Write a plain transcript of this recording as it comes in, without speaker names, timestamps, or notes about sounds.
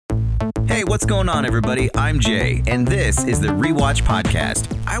Hey, what's going on, everybody? I'm Jay, and this is the Rewatch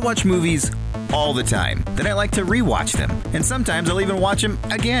Podcast. I watch movies all the time. Then I like to rewatch them, and sometimes I'll even watch them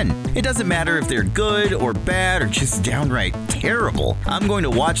again. It doesn't matter if they're good or bad or just downright terrible. I'm going to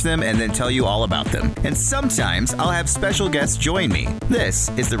watch them and then tell you all about them. And sometimes I'll have special guests join me. This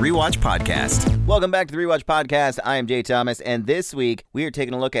is the Rewatch Podcast. Welcome back to the Rewatch Podcast. I am Jay Thomas, and this week we are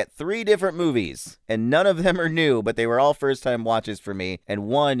taking a look at 3 different movies. And none of them are new, but they were all first-time watches for me. And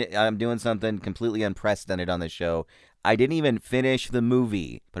one, I'm doing something completely unprecedented on the show. I didn't even finish the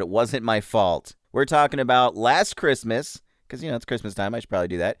movie, but it wasn't my fault. We're talking about Last Christmas, because, it's Christmas time. I should probably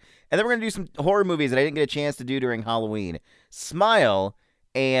do that. And then we're going to do some horror movies that I didn't get a chance to do during Halloween. Smile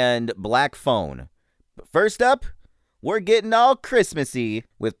and Black Phone. But first up, we're getting all Christmassy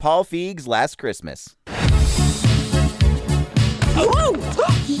with Paul Feig's Last Christmas. Oh,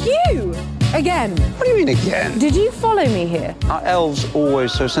 you! Again. What do you mean again? Did you follow me here? Are elves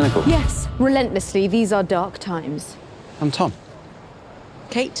always so cynical? Yes, relentlessly. These are dark times. I'm Tom.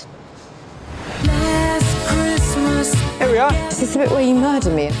 Kate? Last Christmas. Here we are. Is this the bit where you murder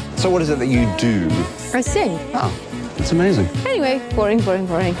me? So what is it that you do? I sing. Oh, it's amazing. Anyway, boring.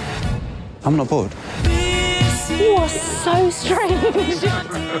 I'm not bored. You are so strange.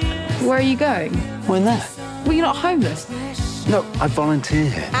 Where are you going? We're in there. Well, you're not homeless. No, I volunteer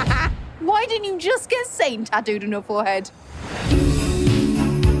here. Why didn't you just get Satan tattooed on your forehead?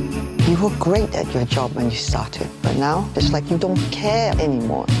 You were great at your job when you started, but now it's like you don't care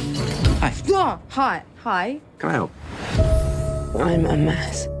anymore. Hi. Can I help? I'm a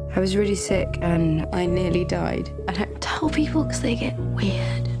mess. I was really sick and I nearly died. I don't tell people because they get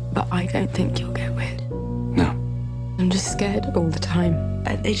weird, but I don't think you'll get weird. No. I'm just scared all the time.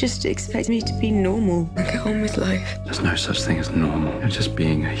 They just expect me to be normal and get on with life. There's no such thing as normal. Just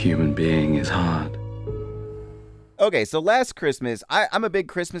being a human being is hard. Okay, so Last Christmas, I'm a big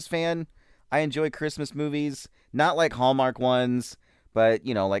Christmas fan. I enjoy Christmas movies, not like Hallmark ones, but,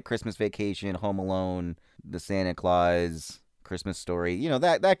 like Christmas Vacation, Home Alone, The Santa Claus, Christmas Story,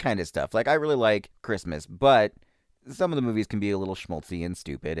 that kind of stuff. Like, I really like Christmas, but some of the movies can be a little schmaltzy and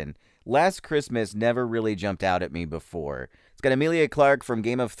stupid, and Last Christmas never really jumped out at me before. It's got Emilia Clarke from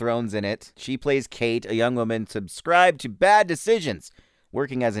Game of Thrones in it. She plays Kate, a young woman subscribed to bad decisions.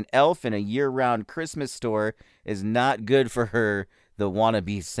 Working as an elf in a year-round Christmas store is not good for her, the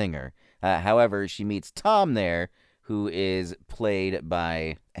wannabe singer. However, she meets Tom there, who is played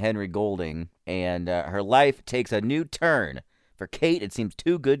by Henry Golding, and her life takes a new turn. For Kate, it seems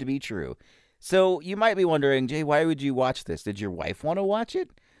too good to be true. So you might be wondering, Jay, why would you watch this? Did your wife want to watch it?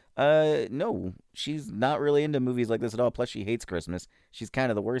 No, she's not really into movies like this at all. Plus, she hates Christmas. She's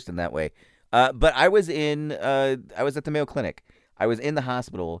kind of the worst in that way. But I was at the Mayo Clinic. I was in the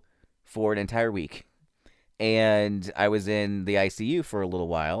hospital for an entire week, and I was in the ICU for a little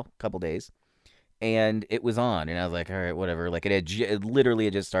while, a couple days, and it was on, and I was like, all right, whatever. Like, it literally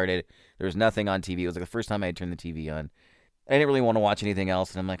had just started. There was nothing on TV. It was like the first time I had turned the TV on. I didn't really want to watch anything else,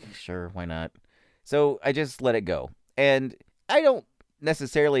 and I'm like, sure, why not? So I just let it go, and I don't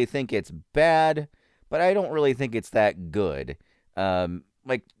necessarily think it's bad, but I don't really think it's that good.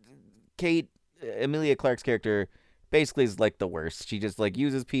 Like, Kate, Emilia Clarke's character, basically is like the worst. She just like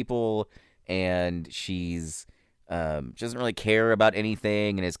uses people, and she doesn't really care about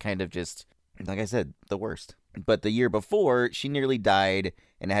anything, and is kind of just, like I said, the worst. But the year before, she nearly died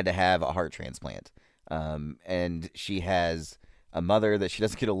and had to have a heart transplant. And she has a mother that she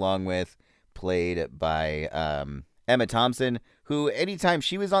doesn't get along with, played by Emma Thompson, who anytime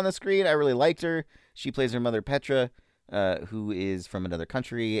she was on the screen, I really liked her. She plays her mother, Petra, who is from another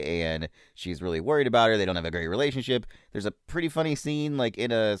country, and she's really worried about her. They don't have a great relationship. There's a pretty funny scene, like,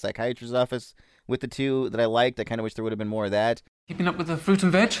 in a psychiatrist's office with the two that I liked. I kind of wish there would have been more of that. Keeping up with the fruit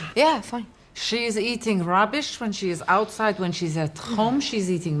and veg? Yeah, fine. She is eating rubbish when she is outside. When she's at home, she's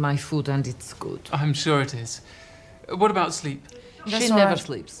eating my food, and it's good. I'm sure it is. What about sleep? She never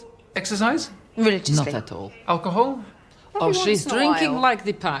sleeps. Exercise? Religiously. Not at all. Alcohol? Oh, she's drinking like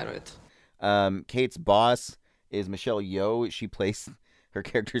the pirate. Kate's boss is Michelle Yeoh. She plays, her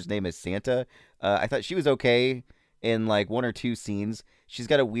character's name is Santa. I thought she was okay in like 1 or 2 scenes. She's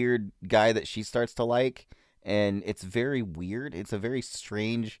got a weird guy that she starts to like, and it's very weird. It's a very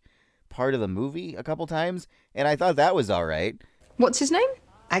strange part of the movie a couple times, and I thought that was all right. What's his name?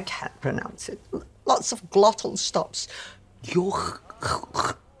 I can't pronounce it. Lots of glottal stops.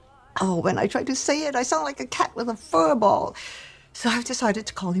 Oh, when I try to say it, I sound like a cat with a fur ball. So I've decided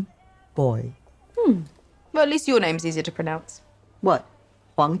to call him Boy. Well, at least your name's easier to pronounce. What?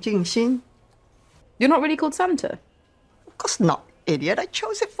 Huang Jingxin? You're not really called Santa? Of course not, idiot. I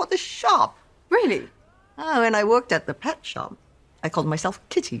chose it for the shop. Really? Oh, and I worked at the pet shop. I called myself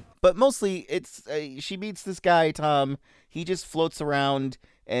Kitty. But mostly, it's she meets this guy, Tom. He just floats around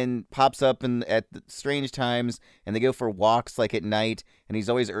and pops up at strange times, and they go for walks like at night, and he's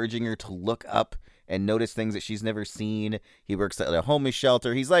always urging her to look up and notice things that she's never seen. He works at a homeless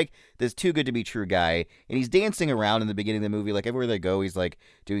shelter. He's like this too good to be true guy, and he's dancing around in the beginning of the movie. Like everywhere they go, he's like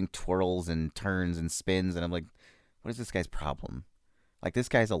doing twirls and turns and spins, and I'm like, what is this guy's problem? Like, this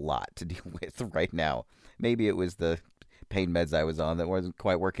guy's a lot to deal with right now. Maybe it was the pain meds I was on that wasn't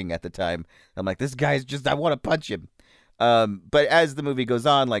quite working at the time. I'm like, this guy's just, I want to punch him. But as the movie goes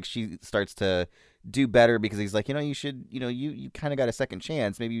on, like, she starts to do better because he's like, you should, you kind of got a second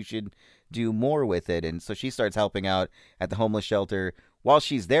chance. Maybe you should do more with it. And so she starts helping out at the homeless shelter. While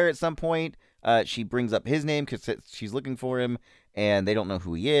she's there at some point, she brings up his name because she's looking for him, and they don't know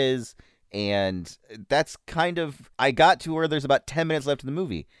who he is. And that's kind of, I got to where there's about 10 minutes left in the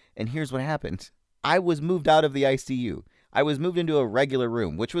movie. And here's what happened. I was moved out of the ICU. I was moved into a regular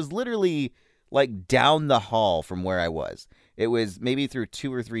room, which was literally like down the hall from where I was. It was maybe through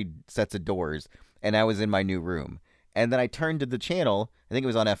 2 or 3 sets of doors, and I was in my new room. And then I turned to the channel, I think it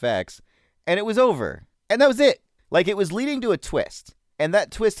was on FX, and it was over. And that was it. Like, it was leading to a twist. And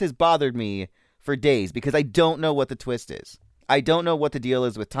that twist has bothered me for days because I don't know what the twist is. I don't know what the deal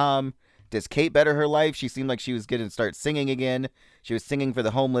is with Tom. Does Kate better her life? She seemed like she was going to start singing again. She was singing for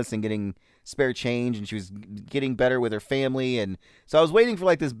the homeless and getting spare change, and she was getting better with her family. And so I was waiting for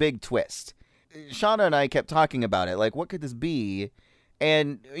like this big twist. Shauna and I kept talking about it. Like, what could this be?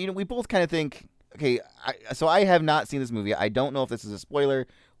 And, we both kind of think, okay, so I have not seen this movie. I don't know if this is a spoiler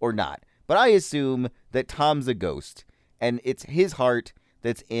or not. But I assume that Tom's a ghost, and it's his heart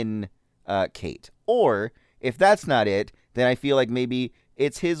that's in Kate. Or if that's not it, then I feel like maybe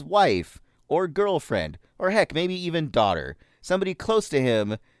it's his wife or girlfriend or heck, maybe even daughter. Somebody close to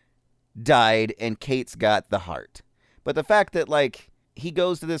him died and Kate's got the heart. But the fact that like he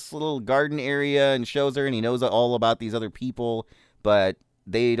goes to this little garden area and shows her and he knows all about these other people, but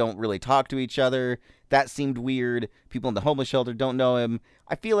they don't really talk to each other. That seemed weird. People in the homeless shelter don't know him.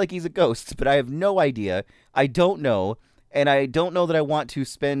 I feel like he's a ghost, but I have no idea. I don't know. And I don't know that I want to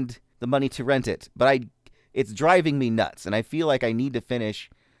spend the money to rent it, but it's driving me nuts, and I feel like I need to finish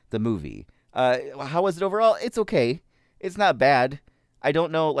the movie. How was it overall? It's okay. It's not bad. I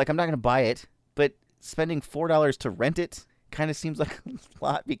don't know, like, I'm not going to buy it, but spending $4 to rent it kind of seems like a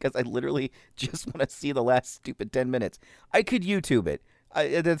lot because I literally just want to see the last stupid 10 minutes. I could YouTube it.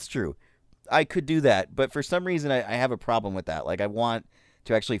 That's true. I could do that, but for some reason I have a problem with that. Like, I want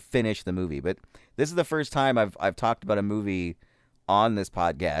to actually finish the movie, but this is the first time I've talked about a movie on this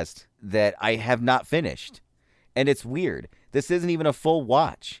podcast that I have not finished, and it's weird. This isn't even a full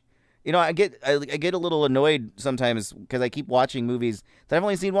watch. I get a little annoyed sometimes because I keep watching movies that I've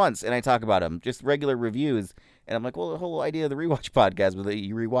only seen once, and I talk about them, just regular reviews, and I'm like, well, the whole idea of the rewatch podcast was that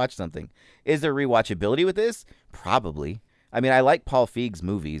you rewatch something. Is there rewatchability with this? Probably. I mean, I like Paul Feig's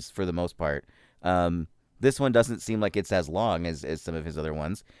movies for the most part. This one doesn't seem like it's as long as some of his other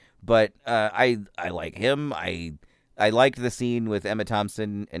ones, but I like him. I liked the scene with Emma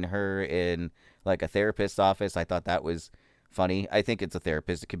Thompson and her in like a therapist's office. I thought that was funny. I think it's a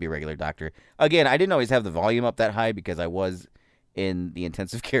therapist. It could be a regular doctor. Again, I didn't always have the volume up that high because I was in the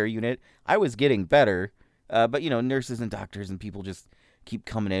intensive care unit. I was getting better, but nurses and doctors and people just keep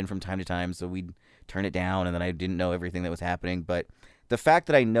coming in from time to time, so we'd turn it down, and then I didn't know everything that was happening. But the fact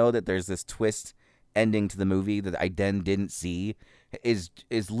that I know that there's this twist ending to the movie that I then didn't see is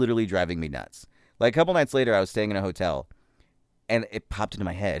literally driving me nuts. Like, a couple nights later, I was staying in a hotel, and it popped into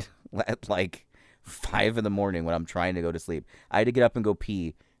my head at like 5 in the morning when I'm trying to go to sleep. I had to get up and go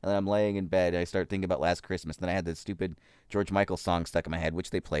pee, and then I'm laying in bed, and I start thinking about Last Christmas. And then I had this stupid George Michael song stuck in my head, which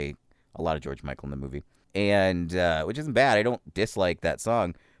they play a lot of George Michael in the movie, and which isn't bad. I don't dislike that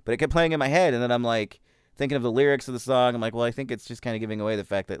song, but it kept playing in my head, and then I'm like thinking of the lyrics of the song. I'm like, well, I think it's just kind of giving away the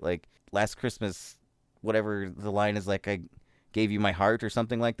fact that like Last Christmas, whatever the line is, like, I gave you my heart or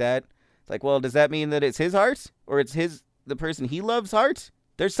something like that. It's like, well, does that mean that it's his heart or it's the person he loves heart?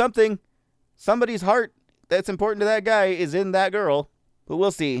 There's somebody's heart that's important to that guy is in that girl. But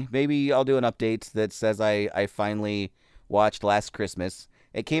we'll see. Maybe I'll do an update that says I finally watched Last Christmas.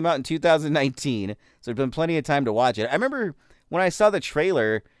 It came out in 2019, so there's been plenty of time to watch it. I remember when I saw the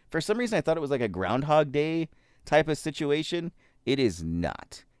trailer, for some reason I thought it was like a Groundhog Day type of situation. It is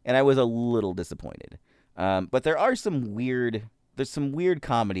not. And I was a little disappointed. But there's some weird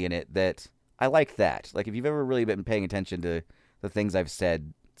comedy in it that I like that. Like, if you've ever really been paying attention to the things I've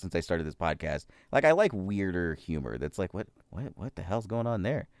said since I started this podcast, like, I like weirder humor that's like, what the hell's going on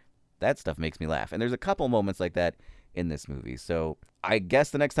there? That stuff makes me laugh. And there's a couple moments like that in this movie. So I guess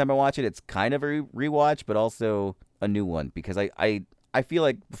the next time I watch it, it's kind of a rewatch, but also a new one because I feel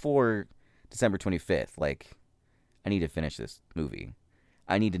like before December 25th, like, I need to finish this movie.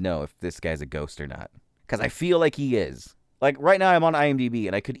 I need to know if this guy's a ghost or not. Because I feel like he is. Like, right now I'm on IMDb,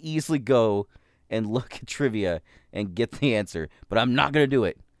 and I could easily go and look at trivia and get the answer. But I'm not going to do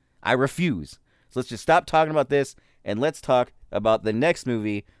it. I refuse. So let's just stop talking about this, and let's talk about the next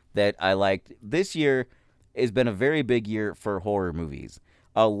movie that I liked. This year has been a very big year for horror movies.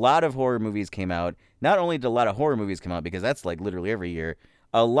 A lot of horror movies came out. Not only did a lot of horror movies come out, because that's like literally every year,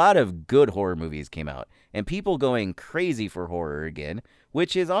 a lot of good horror movies came out. And people going crazy for horror again,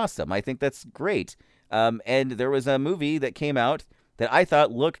 which is awesome. I think that's great. And there was a movie that came out that I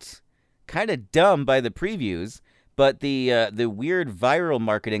thought looked kind of dumb by the previews, but the weird viral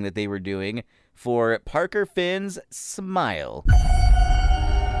marketing that they were doing for Parker Finn's Smile.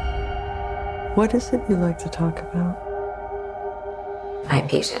 What is it you like to talk about? My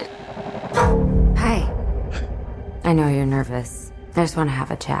patient. Hi. I know you're nervous. I just want to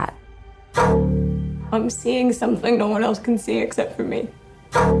have a chat. I'm seeing something no one else can see except for me.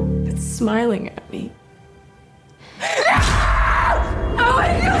 It's smiling at me. Oh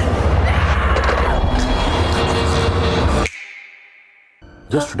my God!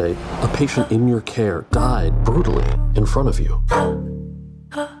 Yesterday, a patient in your care died brutally in front of you.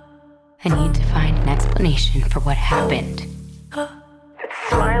 I need to find an explanation for what happened. It's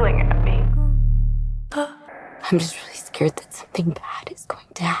smiling at me. I'm just really scared that something bad is going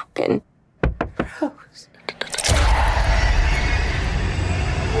to happen. Rose.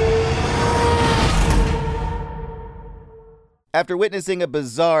 After witnessing a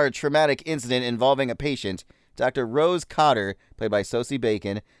bizarre, traumatic incident involving a patient, Dr. Rose Cotter, played by Sosie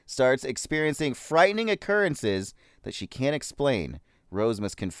Bacon, starts experiencing frightening occurrences that she can't explain. Rose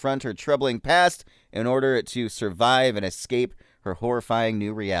must confront her troubling past in order to survive and escape her horrifying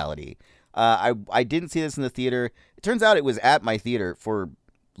new reality. I didn't see this in the theater. It turns out it was at my theater for,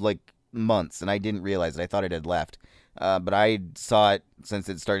 like, months, and I didn't realize it. I thought it had left. But I saw it since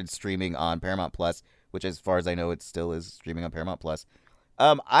it started streaming on Paramount Plus, which, as far as I know, it still is streaming on Paramount Plus.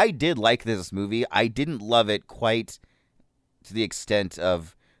 I did like this movie. I didn't love it quite to the extent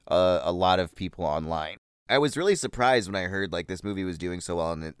of a lot of people online. I was really surprised when I heard like this movie was doing so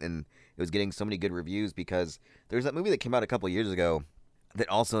well and it was getting so many good reviews, because there's that movie that came out a couple years ago that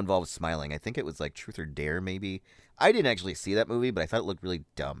also involves smiling. I think it was like Truth or Dare, maybe. I didn't actually see that movie, but I thought it looked really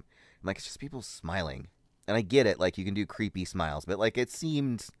dumb. I'm like, it's just people smiling. And I get it, like, you can do creepy smiles, but like, it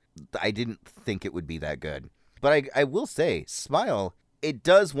seemed, I didn't think it would be that good. But I will say, Smile, it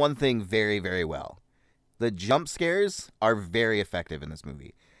does one thing very, very well. The jump scares are very effective in this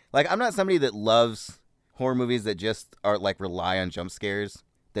movie. Like, I'm not somebody that loves horror movies that just are like rely on jump scares,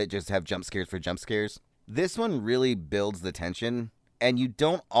 that just have jump scares for jump scares. This one really builds the tension, and you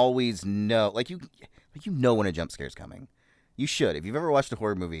don't always know, like you know when a jump scare is coming. You should. If you've ever watched a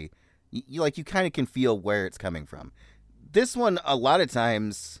horror movie, you kind of can feel where it's coming from. This one, a lot of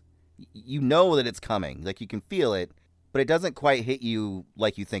times, you know that it's coming. Like, you can feel it, but it doesn't quite hit you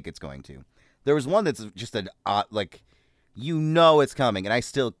like you think it's going to. There was one that's just like, you know it's coming, and I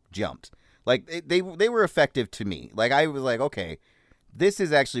still jumped. Like, they were effective to me. Like, I was like, okay, this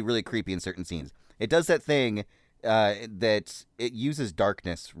is actually really creepy in certain scenes. It does that thing that it uses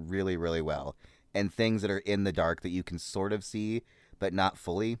darkness really, really well, and things that are in the dark that you can sort of see, but not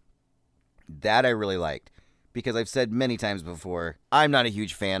fully. That I really liked, because I've said many times before, I'm not a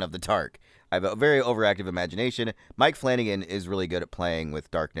huge fan of the dark. I have a very overactive imagination. Mike Flanagan is really good at playing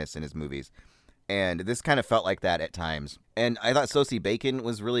with darkness in his movies, and this kind of felt like that at times. And I thought Sosie Bacon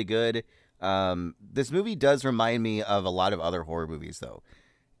was really good. This movie does remind me of a lot of other horror movies, though,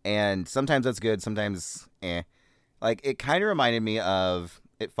 and sometimes that's good, sometimes Like, it kind of reminded me of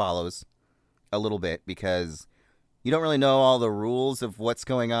It Follows a little bit, because you don't really know all the rules of what's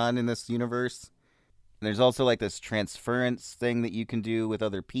going on in this universe. And there's also like this transference thing that you can do with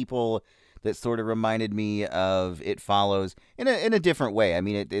other people that sort of reminded me of It Follows in a different way. I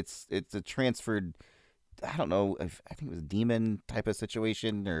mean, it's a transferred, I don't know, I think it was demon type of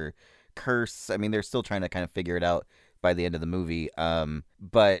situation or curse. I mean, they're still trying to kind of figure it out by the end of the movie.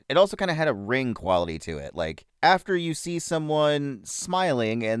 But it also kind of had a Ring quality to it. Like, after you see someone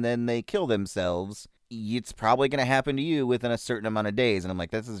smiling and then they kill themselves, it's probably going to happen to you within a certain amount of days. And I'm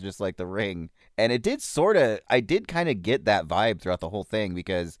like, this is just like the Ring. And it did I did kind of get that vibe throughout the whole thing,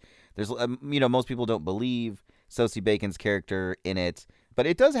 because there's, most people don't believe Sosie Bacon's character in it, but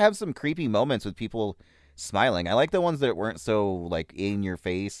it does have some creepy moments with people smiling. I like the ones that weren't so like in your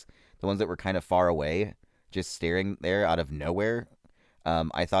face, the ones that were kind of far away, just staring there out of nowhere.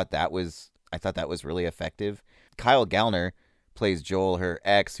 I thought that was really effective. Kyle Gallner plays Joel, her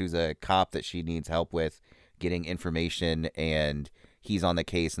ex, who's a cop that she needs help with, getting information, and he's on the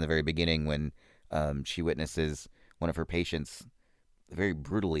case in the very beginning when she witnesses one of her patients very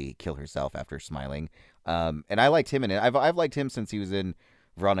brutally kill herself after smiling. And I liked him in it. I've liked him since he was in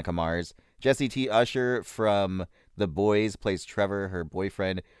Veronica Mars. Jesse T. Usher from The Boys plays Trevor, her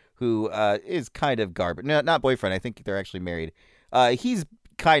boyfriend, who is kind of garbage. No, not boyfriend. I think they're actually married. He's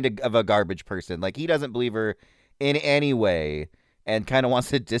kind of a garbage person. Like, he doesn't believe her in any way and kind of wants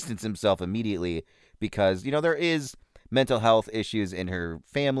to distance himself immediately because, you know, there is mental health issues in her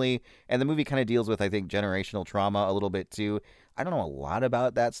family. And the movie kind of deals with, I think, generational trauma a little bit too. I don't know a lot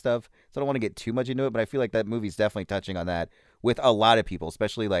about that stuff, so I don't want to get too much into it, but I feel like that movie's definitely touching on that with a lot of people,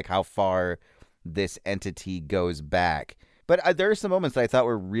 especially like how far this entity goes back. But there are some moments that I thought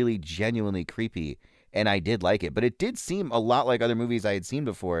were really genuinely creepy, and I did like it. But it did seem a lot like other movies I had seen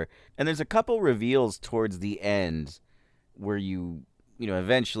before. And there's a couple reveals towards the end where you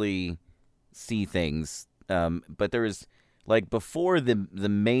eventually see things. But there was, like, before the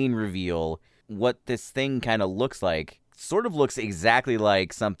main reveal, what this thing kind of looks like sort of looks exactly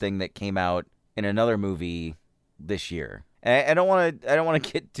like something that came out in another movie this year. And I don't want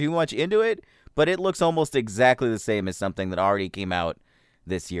to get too much into it, but it looks almost exactly the same as something that already came out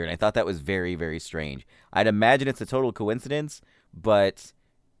this year, and I thought that was very, very strange. I'd imagine it's a total coincidence, but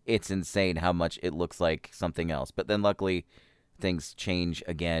it's insane how much it looks like something else. But then luckily, things change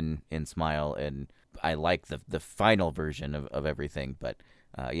again in Smile, and I like the final version of everything. But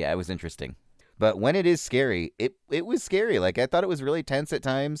yeah, it was interesting. But when it is scary, it was scary. Like, I thought it was really tense at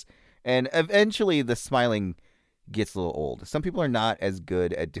times, and eventually the smiling gets a little old. Some people are not as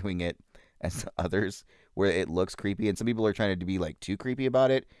good at doing it as others, where it looks creepy, and some people are trying to be like too creepy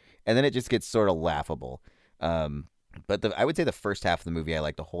about it, and then it just gets sort of laughable. But I would say the first half of the movie I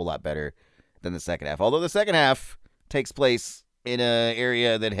liked a whole lot better than the second half. Although the second half takes place in an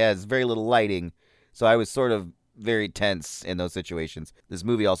area that has very little lighting, so I was sort of very tense in those situations. This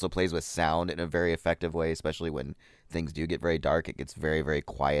movie also plays with sound in a very effective way, especially when things do get very dark. It gets very, very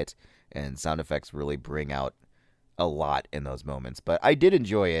quiet, and sound effects really bring out a lot in those moments. But I did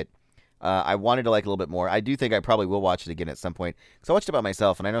enjoy it. I wanted to like it a little bit more. I do think I probably will watch it again at some point, because I watched it by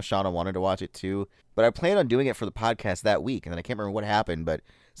myself, and I know Shauna wanted to watch it too, but I planned on doing it for the podcast that week, and then I can't remember what happened, but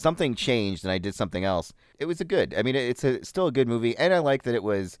something changed, and I did something else. It was still a good movie, and I like that it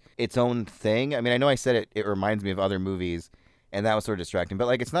was its own thing. I mean, I know I said it reminds me of other movies, and that was sort of distracting, but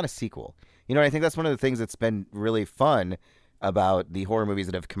like, it's not a sequel. You know, I think that's one of the things that's been really fun about the horror movies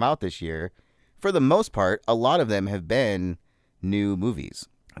that have come out this year. For the most part, a lot of them have been new movies.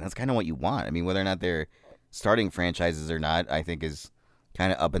 And that's kind of what you want. I mean, whether or not they're starting franchises or not, I think is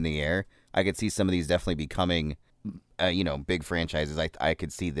kind of up in the air. I could see some of these definitely becoming, big franchises. I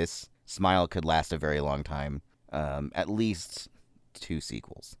could see this Smile could last a very long time. At least 2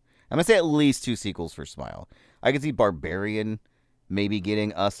 sequels. I'm going to say at least 2 sequels for Smile. I could see Barbarian maybe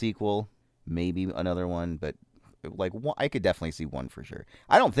getting a sequel, maybe another one, but like I could definitely see one for sure.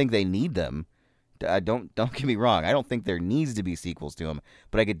 I don't think they need them. Don't get me wrong. I don't think there needs to be sequels to them,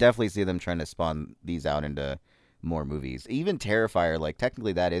 but I could definitely see them trying to spawn these out into more movies. Even Terrifier, like,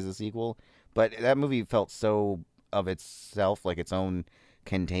 technically that is a sequel, but that movie felt so of itself, like its own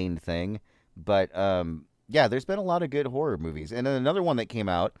contained thing. But yeah, there's been a lot of good horror movies. And then another one that came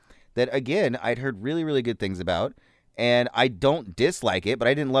out that, again, I'd heard really, really good things about, and I don't dislike it, but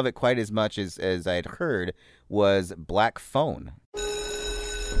I didn't love it quite as much as I'd heard, was Black Phone.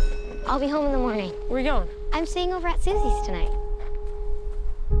 I'll be home in the morning. Where are you going? I'm staying over at Susie's tonight.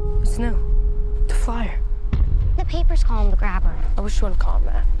 What's new? The flyer. The papers call him the grabber. I wish you wouldn't call him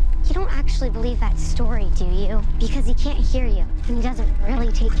that. You don't actually believe that story, do you? Because he can't hear you, and he doesn't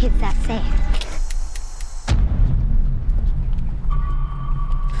really take kids that safe.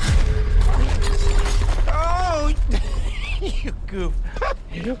 Oh! You goof.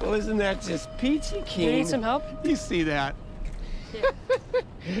 Wasn't that just peachy keen? You need some help? You see that?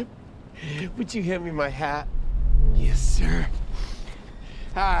 Yeah. Would you hand me my hat? Yes, sir.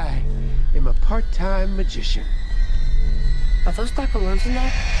 I am a part-time magician. Are those black balloons in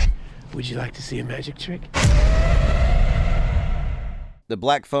there? Would you like to see a magic trick? The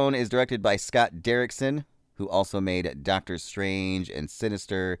Black Phone is directed by Scott Derrickson, who also made Doctor Strange and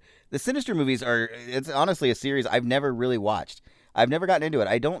Sinister. The Sinister movies it's honestly a series I've never really watched. I've never gotten into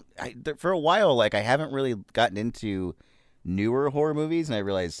it. For a while, like, I haven't really gotten into newer horror movies, and I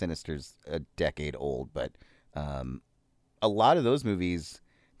realize Sinister's a decade old, but a lot of those movies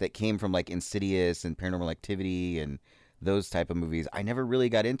that came from, like, Insidious and Paranormal Activity and those type of movies, I never really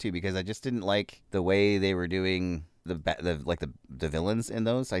got into because I just didn't like the way they were doing the villains in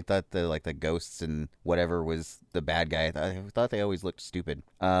those. I thought the ghosts and whatever was the bad guy. I thought they always looked stupid.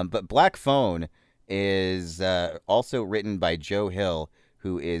 But Black Phone is also written by Joe Hill,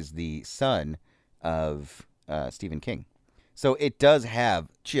 who is the son of Stephen King. So it does have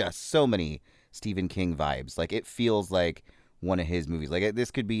just so many Stephen King vibes. Like, it feels like one of his movies. Like,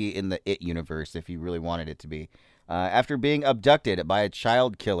 this could be in the It universe if you really wanted it to be. After being abducted by a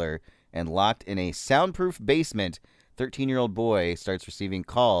child killer and locked in a soundproof basement, 13-year-old boy starts receiving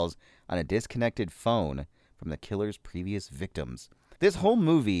calls on a disconnected phone from the killer's previous victims. This whole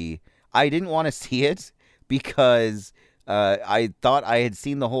movie, I didn't want to see it because I thought I had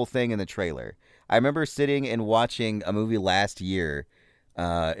seen the whole thing in the trailer. I remember sitting and watching a movie last year.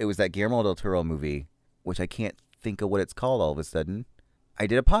 It was that Guillermo del Toro movie, which I can't think of what it's called all of a sudden. I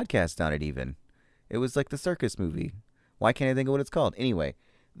did a podcast on it even. It was like the circus movie. Why can't I think of what it's called? Anyway,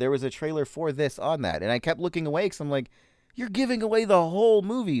 there was a trailer for this on that, and I kept looking away because I'm like, you're giving away the whole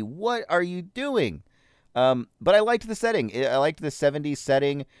movie. What are you doing? But I liked the setting. I liked the 70s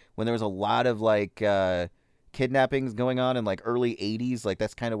setting when there was a lot of like kidnappings going on in like early 80s. Like,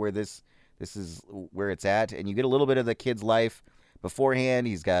 that's kind of where this is where it's at. And you get a little bit of the kid's life beforehand.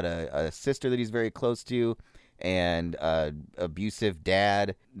 He's got a sister that he's very close to and abusive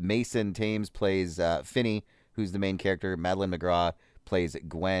dad. Mason Thames plays Finney, who's the main character. Madeline McGraw plays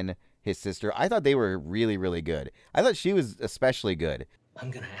Gwen, his sister. I thought they were really, really good. I thought she was especially good.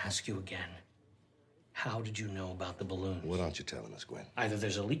 I'm going to ask you again. How did you know about the balloons? What aren't you telling us, Gwen? Either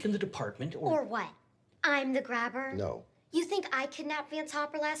there's a leak in the department or... Or what? I'm the grabber? No. You think I kidnapped Vance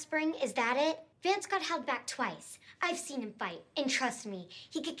Hopper last spring? Is that it? Vance got held back twice. I've seen him fight. And trust me,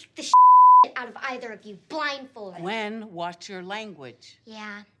 he could kick the out of either of you blindfolded. Gwen, watch your language.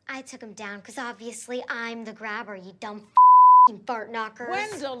 Yeah, I took him down because obviously I'm the grabber, you dumb fart knockers.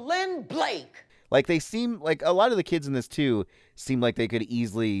 Gwendolyn Blake. Like, they seem like a lot of the kids in this too seem like they could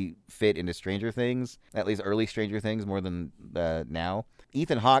easily fit into Stranger Things, at least early Stranger Things, more than now.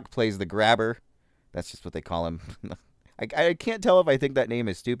 Ethan Hawke plays the grabber. That's just what they call him. I can't tell if I think that name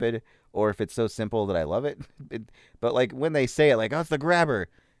is stupid or if it's so simple that I love it. But like when they say it, like, oh, it's the grabber,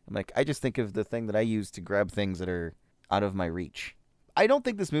 I'm like, I just think of the thing that I use to grab things that are out of my reach. I don't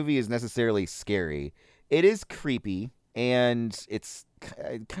think this movie is necessarily scary. It is creepy and it's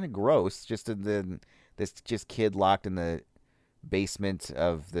kind of gross. Just this kid locked in the basement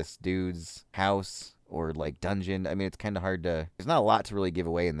of this dude's house or like dungeon. I mean, it's kind of hard to. There's not a lot to really give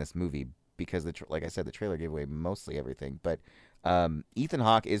away in this movie because like I said, the trailer gave away mostly everything. But Ethan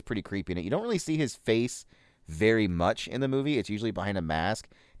Hawke is pretty creepy in it. You don't really see his face very much in the movie. It's usually behind a mask,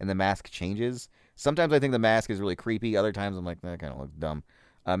 and the mask changes. Sometimes I think the mask is really creepy. Other times I'm like, that kind of looks dumb.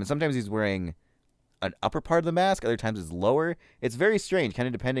 And sometimes he's wearing an upper part of the mask. Other times it's lower. It's very strange, kind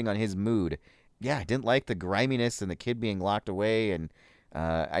of depending on his mood. Yeah, I didn't like the griminess and the kid being locked away. And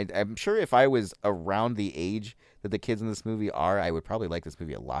I'm sure if I was around the age that the kids in this movie are, I would probably like this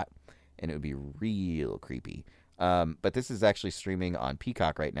movie a lot, and it would be real creepy. But this is actually streaming on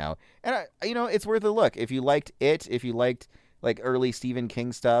Peacock right now. And, it's worth a look. If you liked it, if you liked like early Stephen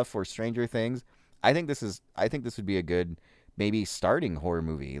King stuff or Stranger Things, I think this would be a good maybe starting horror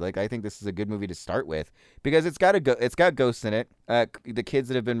movie. Like, I think this is a good movie to start with because it's got ghosts in it. The kids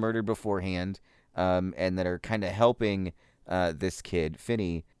that have been murdered beforehand, and that are kind of helping this kid,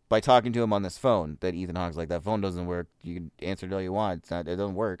 Finney, by talking to him on this phone that Ethan Hawke's like, that phone doesn't work. You can answer it all you want. It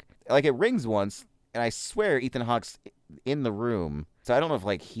doesn't work. Like, it rings once. And I swear Ethan Hawke's in the room. So I don't know if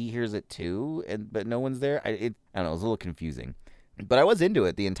like he hears it too, but no one's there. I don't know. It was a little confusing. But I was into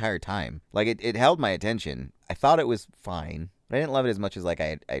it the entire time. Like, it held my attention. I thought it was fine. But I didn't love it as much as like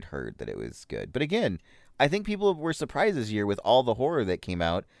I'd heard that it was good. But again, I think people were surprised this year with all the horror that came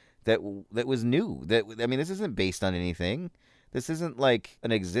out that was new. This isn't based on anything. This isn't like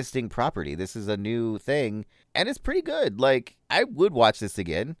an existing property. This is a new thing. And it's pretty good. Like, I would watch this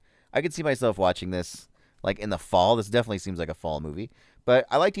again. I could see myself watching this like in the fall. This definitely seems like a fall movie. But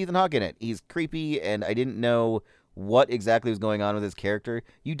I liked Ethan Hawke in it. He's creepy, and I didn't know what exactly was going on with his character.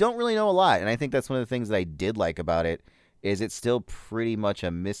 You don't really know a lot, and I think that's one of the things that I did like about it is it's still pretty much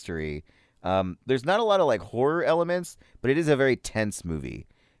a mystery. There's not a lot of like horror elements, but it is a very tense movie.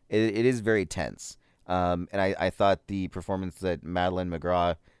 It is very tense. And I thought the performance that Madeline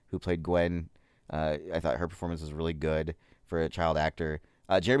McGraw, who played Gwen, I thought her performance was really good for a child actor.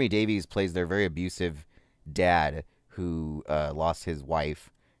 Jeremy Davies plays their very abusive dad who lost his wife,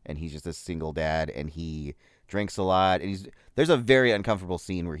 and he's just a single dad, and he drinks a lot. And there's a very uncomfortable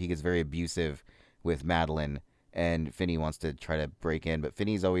scene where he gets very abusive with Madeline, and Finney wants to try to break in, but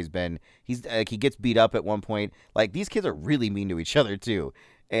Finney's always been he gets beat up at one point. Like, these kids are really mean to each other too.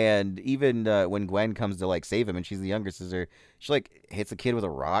 And even when Gwen comes to like save him, and she's the younger sister, she like hits a kid with a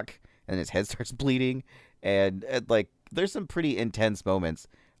rock, and his head starts bleeding, and like. There's some pretty intense moments.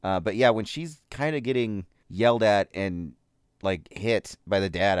 But yeah, when she's kind of getting yelled at and like hit by the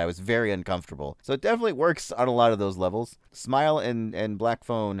dad, I was very uncomfortable. So it definitely works on a lot of those levels. Smile and Black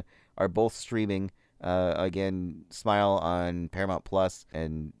Phone are both streaming. Again, Smile on Paramount Plus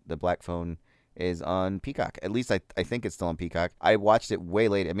and the Black Phone is on Peacock. At least I think it's still on Peacock. I watched it way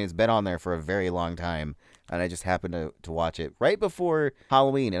late. I mean, it's been on there for a very long time, and I just happened to watch it right before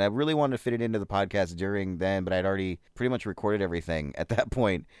Halloween, and I really wanted to fit it into the podcast during then, but I'd already pretty much recorded everything at that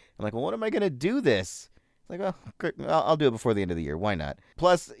point. I'm like, well, what am I going to do this? Like, well, I'll do it before the end of the year. Why not?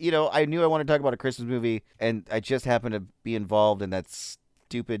 Plus, I knew I wanted to talk about a Christmas movie, and I just happened to be involved in that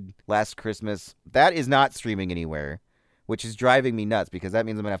stupid Last Christmas. That is not streaming anywhere, which is driving me nuts because that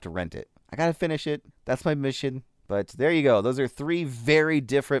means I'm going to have to rent it. I got to finish it. That's my mission. But there you go. Those are 3 very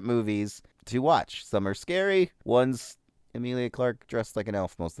different movies to watch. Some are scary. One's Emilia Clarke dressed like an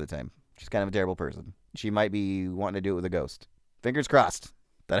elf most of the time. She's kind of a terrible person. She might be wanting to do it with a ghost. Fingers crossed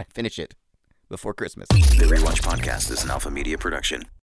that I finish it before Christmas. The Rewatch Podcast is an Alpha Media production.